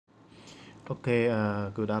Okay,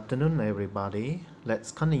 good afternoon, everybody.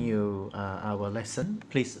 Let's continue our lesson.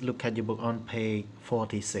 Please look at your book on page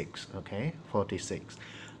 46. Okay, 46.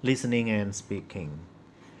 Listening and speaking.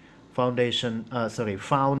 Found in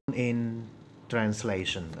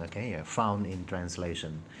translation. Okay, yeah, found in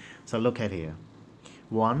translation. So look at here.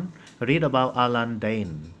 1. Read about Alan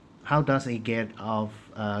Dane. How does he get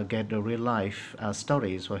the real life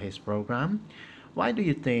stories for his program? Why do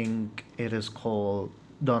you think it is called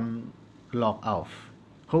Don't Log Off?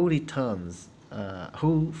 Who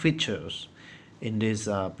features in this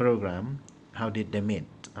program? How did they meet?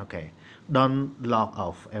 Okay, don't log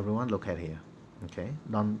off. Everyone, look at here. Okay,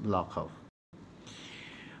 don't log off.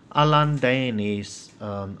 Alan Dane is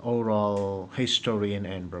an oral historian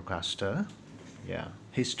and broadcaster. Yeah,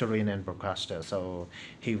 historian and broadcaster. So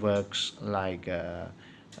he works like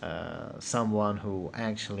someone who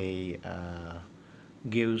actually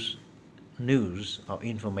gives news or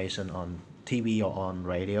information on TV or on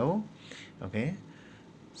radio. Okay,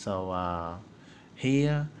 so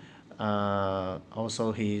here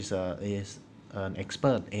also he is an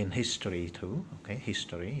expert in history too. Okay,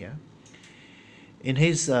 history. Yeah. In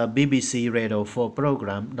his BBC Radio 4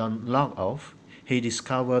 program, Don't Log Off, he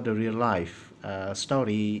discovered the real life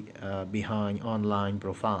story behind online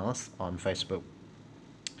profiles on Facebook.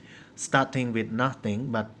 Starting with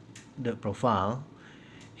nothing but the profile,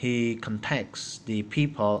 he contacts the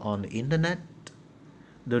people on the internet.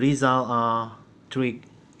 The results are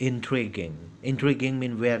intriguing. Intriguing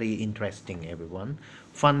means very interesting, everyone.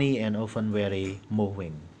 Funny and often very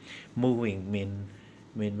moving. Moving mean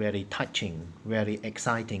very touching, very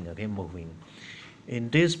exciting. Okay, moving. In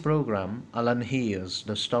this program, Alan hears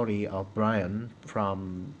the story of Brian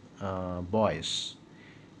from Boise,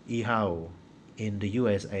 Idaho, in the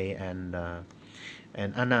USA, and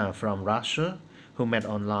Anna from Russia, who met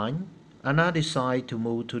online. Anna decides to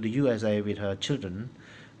move to the USA with her children.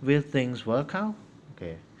 Will things work out?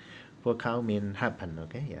 Okay, work out means happen.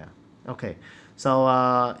 Okay, yeah. Okay, so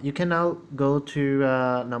you can now go to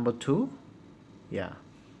number 2. Yeah.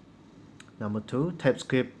 Number 2, tape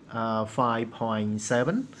script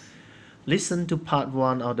 5.7. Listen to part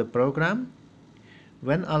 1 of the program.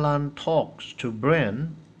 When Alan talks to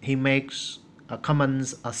Brian, he makes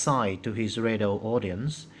comments aside to his radio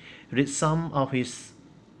audience. Read some of his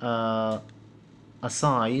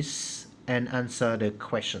asides and answer the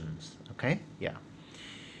questions. Okay, yeah.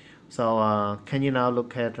 So can you now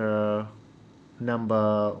look at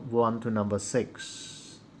number 1 to number 6?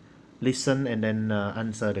 Listen and then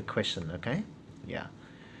answer the question. Okay, yeah,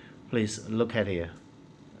 please look at here.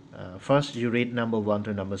 First you read number 1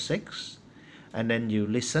 to number 6, and then you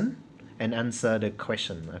listen and answer the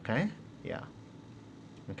question. Okay, yeah.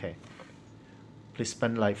 Okay, please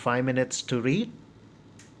spend like 5 minutes to read,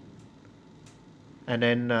 and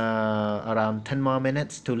then around 10 more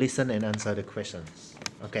minutes to listen and answer the questions.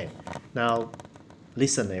 Okay, now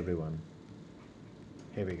listen, everyone.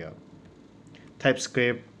 Here we go. Type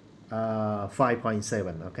script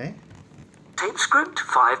 5.7. Okay, Tape script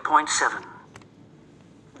 5.7.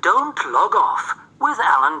 Don't Log Off with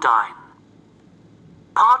Alan Dine.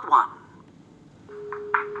 Part 1.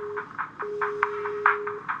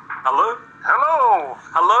 Hello? Hello!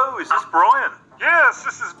 Hello, is this Brian? Yes,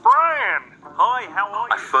 this is Brian. Hi, how are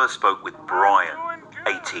you? I first spoke with Brian Doing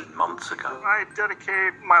good. 18 months ago. I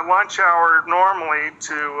dedicate my lunch hour normally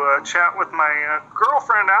to chat with my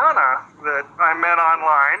girlfriend Anna that I met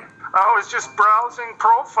online. I was just browsing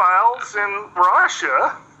profiles in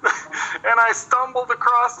Russia, and I stumbled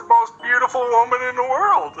across the most beautiful woman in the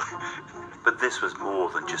world. But this was more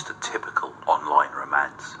than just a typical online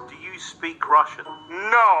romance. Do you speak Russian?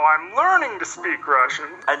 No, I'm learning to speak Russian.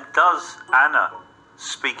 And does Anna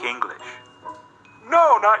speak English?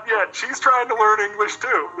 No, not yet. She's trying to learn English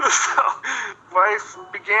too. So I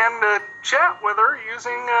began to chat with her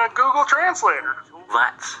using Google Translator.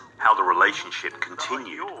 That's how the relationship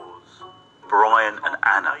continued. Brian and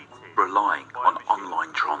Anna relying on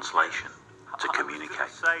online translation to communicate. I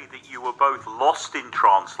was going to say that you were both lost in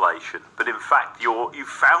translation, but in fact you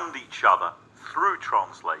found each other through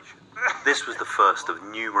translation. This was the first of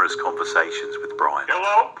numerous conversations with Brian.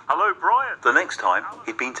 Hello? Hello, Brian. The next time,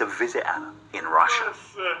 he'd been to visit Anna in Russia.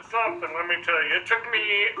 It's something, let me tell you. It took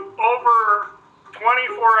me over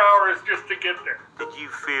 24 hours just to get there. Did you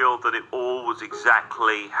feel that it all was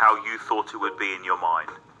exactly how you thought it would be in your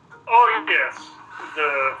mind? Oh, yes.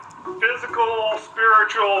 The physical,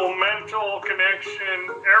 spiritual, mental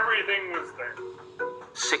connection, everything was there.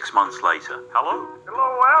 6 months later, hello,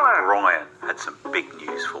 Hello, Alan. Brian had some big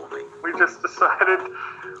news for me. We just decided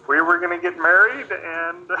we were going to get married,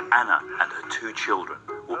 and Anna and her 2 children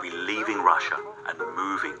will be leaving Russia and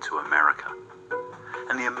moving to America.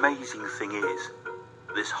 And the amazing thing is,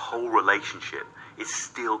 this whole relationship is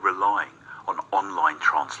still relying on online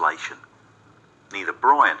translation. Neither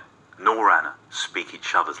Brian nor Anna speak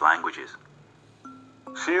each other's languages.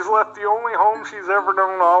 she's left the only home she's ever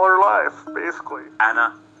known all her life, basically.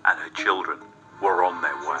 Anna and her children were on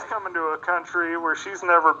their way. She's coming to a country where she's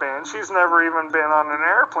never been. She's never even been on an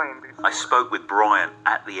airplane before. I spoke with Brian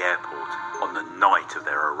at the airport on the night of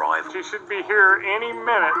their arrival. She should be here any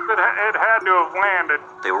minute, but it had to have landed.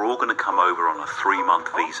 They were all going to come over on a 3-month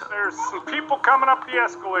visa. There's some people coming up the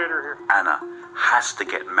escalator here. Anna has to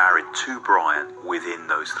get married to Brian within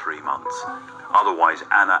those 3 months. Otherwise,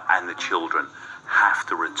 Anna and the children have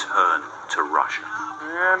to return to Russia.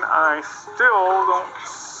 And I still don't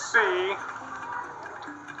see...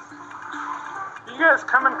 You guys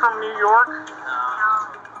coming from New York?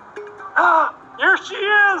 Ah, here she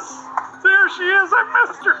is! There she is! I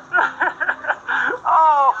missed her!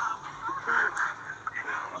 Oh!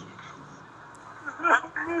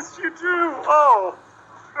 I missed you too! Oh!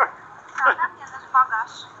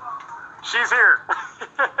 She's here!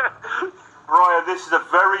 Brian, this is a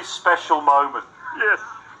very special moment. Yes.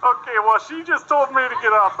 Okay, well, she just told me to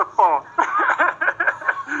get off the phone.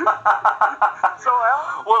 So,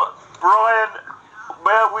 Alan? Well, Brian,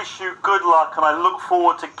 may I wish you good luck, and I look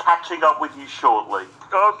forward to catching up with you shortly.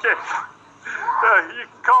 Okay. You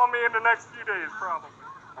can call me in the next few days, probably.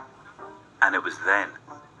 And it was then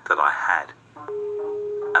that I had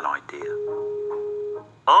an idea.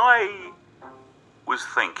 I was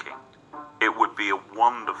thinking it would be a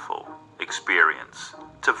wonderful experience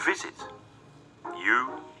to visit you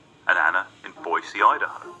and Anna in Boise,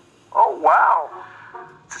 Idaho. Oh, wow.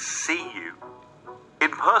 To see you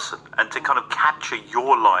in person and to kind of capture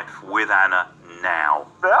your life with Anna now.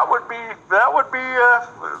 That would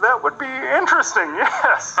be interesting,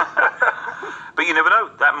 yes. But you never know,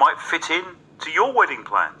 that might fit in to your wedding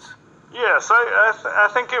plans. Yes, I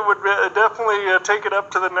think it would definitely take it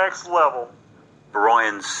up to the next level.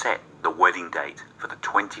 Brian set the wedding date for the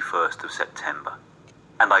 21st of September,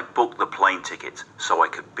 and I booked the plane tickets so I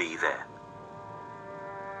could be there.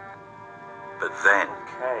 But then,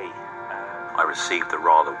 I received a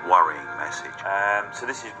rather worrying message. So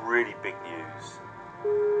this is really big news.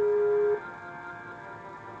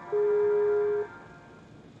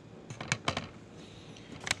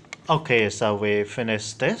 Okay, so we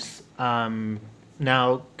finished this.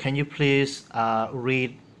 Now, can you please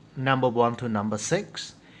read number 1 to number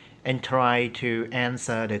 6 and try to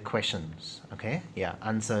answer the questions? Okay, yeah,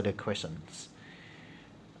 answer the questions.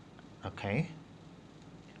 Okay,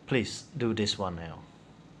 please do this one now.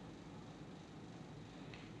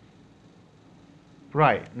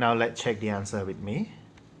 Right, now let's check the answer with me.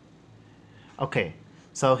 Okay,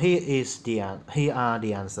 so here are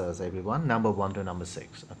the answers, everyone. Number 1 to number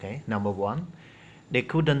 6. Okay, number 1, they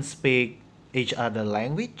couldn't speak each other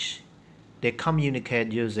language. They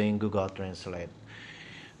communicate using Google Translate.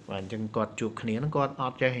 Và chân cọt chuột khné nó cọt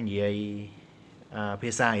ọt cho hình gì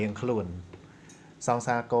phía xa yên khluồn. Xong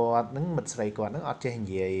xa cọt nó mịch sợi cọt nó ọt cho hình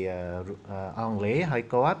gì ông lễ hơi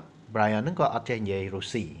cọt Brian nó cọt ọt cho hình gì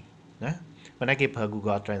Rusi. Đó. Và nó kịp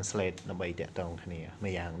Google Translate nó bày tẹt trong khné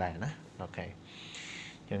mấy dạng đây đó. Ok.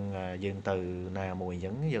 Nhưng dương từ nào mùi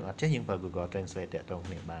dẫn dương ọt cho dương Google Translate tẹt trong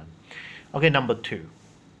khné bàn. Okay, number 2.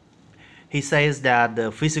 He says that the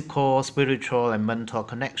physical, spiritual, and mental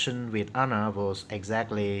connection with Anna was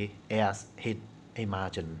exactly as he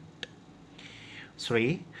imagined.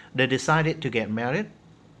 3. They decided to get married.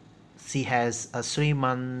 She has a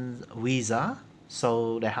 3-month visa,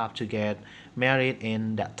 so they have to get married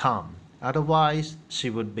in that time. Otherwise, she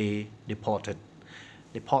would be deported.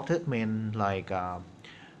 Deported means like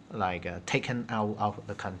taken out of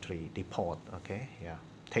the country. Deport, okay, yeah,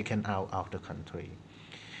 taken out of the country.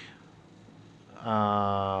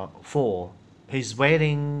 4. He's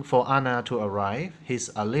waiting for Anna to arrive. He's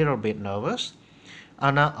a little bit nervous.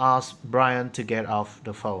 Anna asked Brian to get off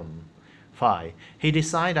the phone. 5. He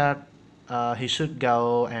decided he should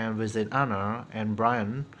go and visit Anna and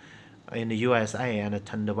Brian in the USA and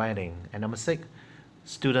attend the wedding. And number 6,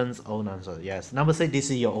 student's own answer. Yes, number 6, this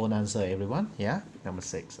is your own answer, everyone. Yeah, number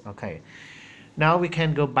 6. Okay, now we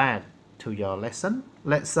can go back to your lesson.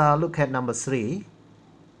 Let's look at number 3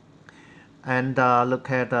 and look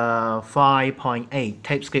at 5.8,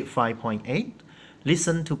 tape script 5.8.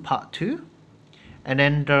 Listen to part 2 and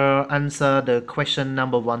then answer the question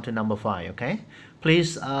number 1 to number 5. Okay,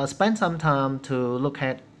 please spend some time to look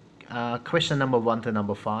at question number 1 to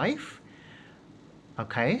number 5.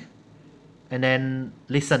 Okay, and then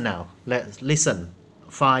listen now. Let's listen.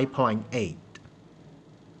 5.8.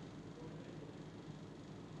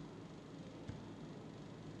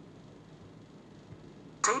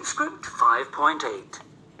 Tape script 5.8.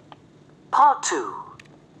 Part 2.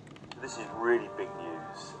 This is really big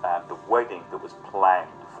news. The wedding that was planned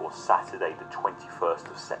for Saturday the 21st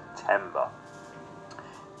of September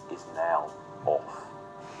is now off.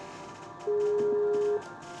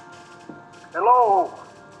 Hello.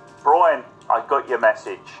 Brian, I got your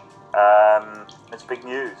message. It's big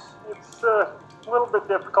news. It's a little bit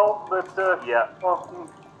difficult, but Yeah. well,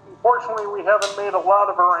 unfortunately, we haven't made a lot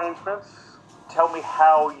of arrangements. Tell me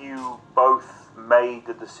how you both made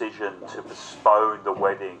the decision to postpone the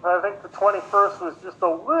wedding. I think the 21st was just a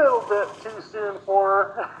little bit too soon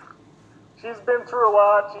for her. She's been through a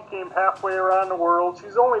lot. She came halfway around the world.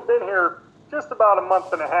 She's only been here just about a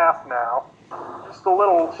month and a half now. Just a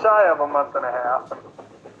little shy of a month and a half.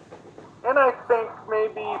 And I think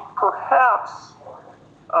maybe, perhaps,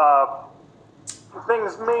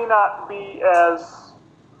 things may not be as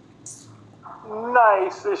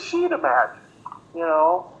nice as she'd imagined, you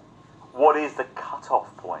know? What is the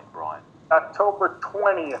cutoff point, Brian? October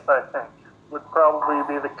 20th, I think, would probably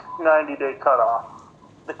be the 90-day cutoff.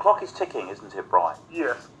 The clock is ticking, isn't it, Brian?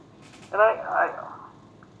 Yes. And I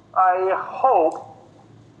hope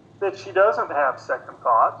that she doesn't have second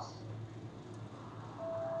thoughts.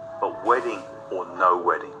 But wedding or no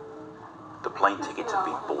wedding, the plane tickets have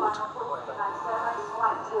been bought.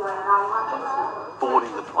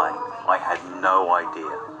 Boarding the plane, I had no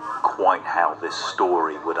idea quite how this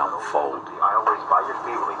story would unfold. The aisleways by your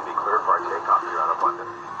feet will need to be cleared for our takeoff. You're out of London.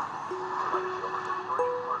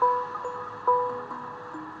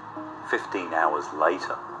 15 hours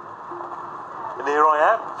later, and here I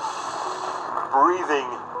am, breathing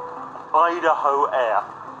Idaho air.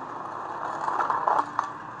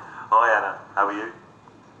 Hi Anna, how are you?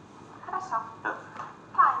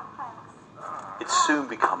 It soon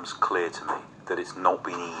becomes clear to me that it's not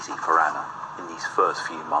been easy for Anna in these first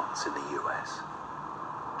few months in the US.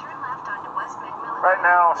 Right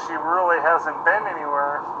now, she really hasn't been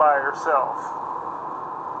anywhere by herself.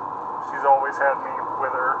 She's always had me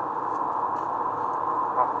with her.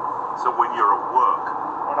 So when you're at work,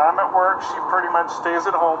 When I'm at work, she pretty much stays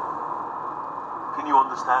at home. can you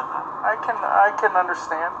understand that? I can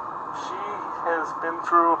understand. She has been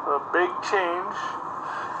through a big change,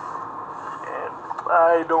 and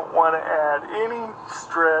I don't want to add any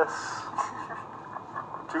stress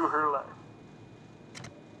to her life.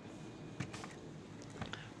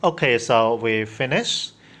 Okay, so we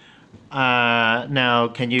finished. Now,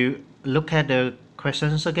 can you look at the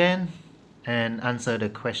questions again and answer the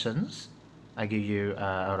questions? I give you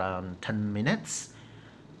around 10 minutes,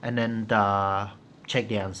 and then check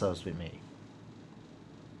the answers with me.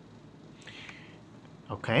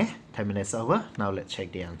 Okay, 10 minutes over. Now let's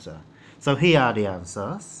check the answer. So here are the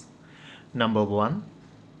answers. Number 1,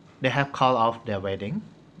 they have called off their wedding,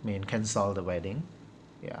 mean cancel the wedding.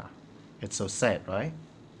 Yeah, it's so sad, right?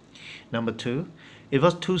 Number 2, it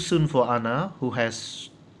was too soon for Anna, who has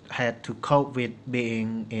had to cope with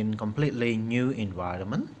being in completely new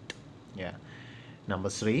environment. Yeah. Number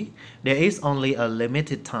 3, there is only a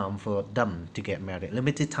limited time for them to get married.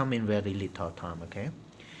 Limited time in very little time, okay?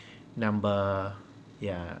 Number,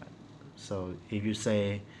 yeah, so if you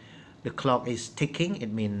say the clock is ticking,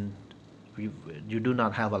 it means you do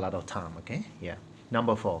not have a lot of time, okay? Yeah.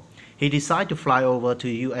 Number 4, he decided to fly over to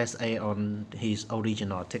USA on his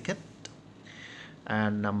original ticket.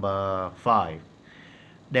 And number 5,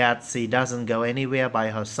 that she doesn't go anywhere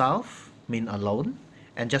by herself, mean alone,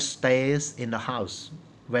 and just stays in the house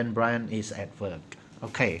when Brian is at work.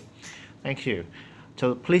 Okay, thank you.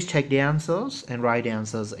 So please check the answers and write the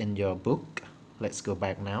answers in your book. Let's go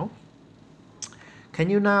back now. Can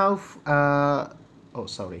you now oh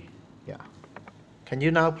sorry, yeah, can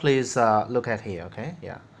you now please look at here? Okay,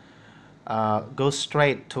 yeah, go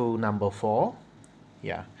straight to number 4.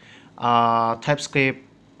 Yeah, TypeScript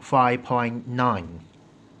 5.9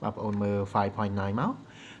 up on 5.9 now.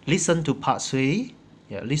 Listen to part 3.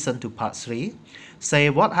 Yeah, listen to part 3. Say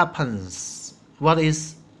what happens. What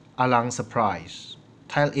is Alan's surprise?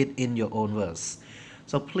 Tell it in your own words.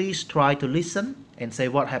 So please try to listen and say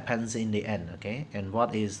what happens in the end, okay? And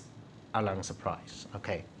what is Alan's surprise,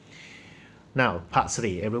 okay? Now, part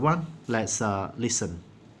 3, everyone. Let's listen.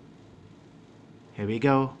 Here we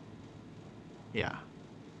go. Yeah.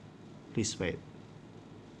 Please wait.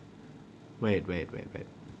 Wait.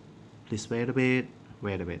 Please wait a bit.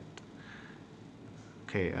 Wait a bit.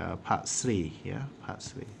 Okay, part 3, yeah, part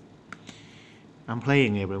 3. I'm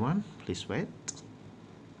playing everyone, please wait.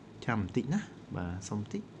 Chăm tí nhá, bà xong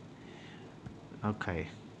tí. Okay.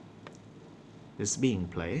 It's being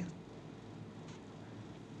played.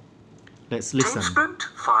 Let's listen. Tape script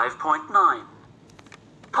 5.9.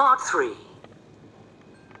 Part 3.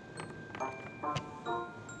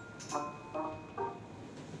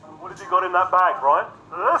 What have you got in that bag, Brian?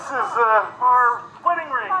 This is our wedding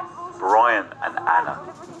ring. Brian and Anna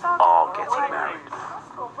are getting married.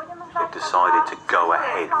 They've decided to go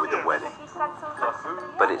ahead with the wedding.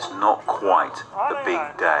 But it's not quite the big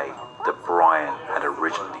day that Brian had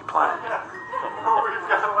originally planned. We've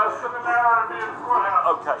got less than an hour to be in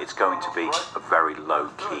courthouse. Okay. It's going to be a very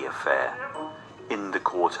low-key affair in the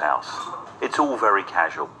courthouse. It's all very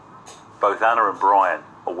casual. Both Anna and Brian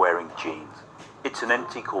are wearing jeans. It's an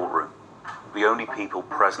empty courtroom. The only people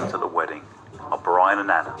present at the wedding are Brian and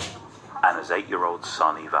Anna, Anna's 8-year-old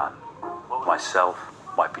son Ivan, myself,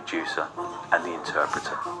 my producer, and the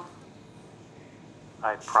interpreter.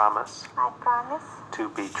 I promise I promise to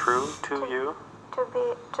be true to you to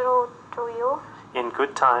be true to you in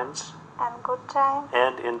good times in good times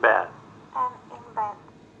and in bad. and in bad.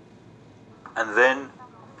 And then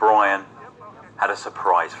Brian had a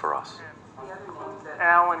surprise for us.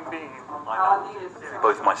 Alan Bean.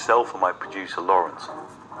 Both myself and my producer Lawrence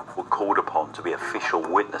were called upon to be official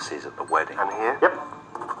witnesses at the wedding. And here? Yep.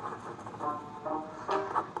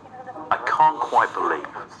 I can't quite believe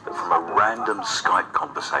that from a random Skype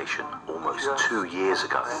conversation almost 2 years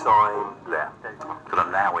ago, Sign there. that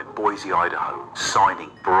I'm now in Boise, Idaho, signing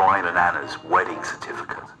Brian and Anna's wedding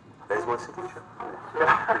certificate. There's my signature.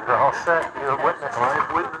 You're all set. You're a witness.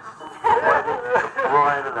 I'm witness.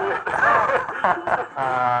 Brian and Anna.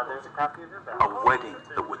 There's a copy of your ballot. A wedding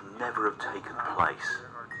that would never have taken place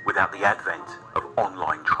without the advent of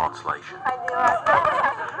online translation.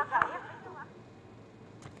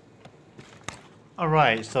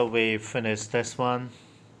 Alright, so we finished this one.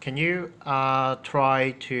 Can you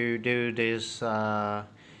try to do this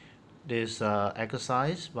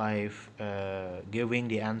exercise by giving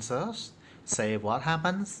the answers? Say what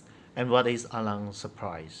happens and what is Alan's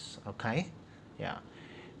surprise. Okay? Yeah.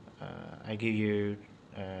 I give you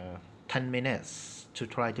 10 minutes to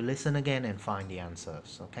try to listen again and find the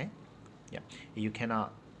answers. Okay? Yeah. If you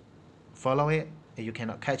cannot follow it, if you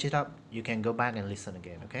cannot catch it up, you can go back and listen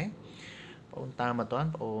again. Okay? បងតាមមកតាន់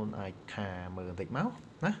បងអាចខាមើលបន្តិចមក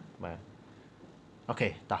ណាបាទអូខេ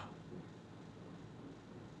តោះ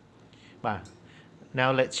បាទ now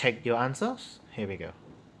let's check your answers. Here we go.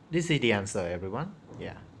 This is the answer, everyone.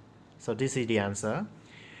 Yeah, so this is the answer.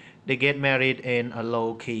 They get married in a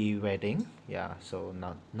low-key wedding. Yeah, so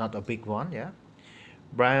not a big one. Yeah,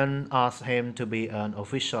 Brian asked him to be an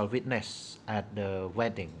official witness at the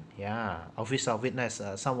wedding. Yeah, official witness,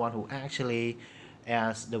 someone who actually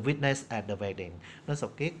as the witness at the wedding. nó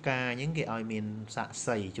sọc cái ca những cái ai miền xạ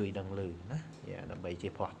xây chui đằng lử đó. Yeah, là bảy chỉ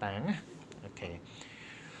phò tán. Okay.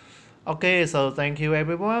 Okay, so thank you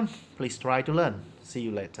everyone. Please try to learn. See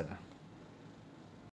you later.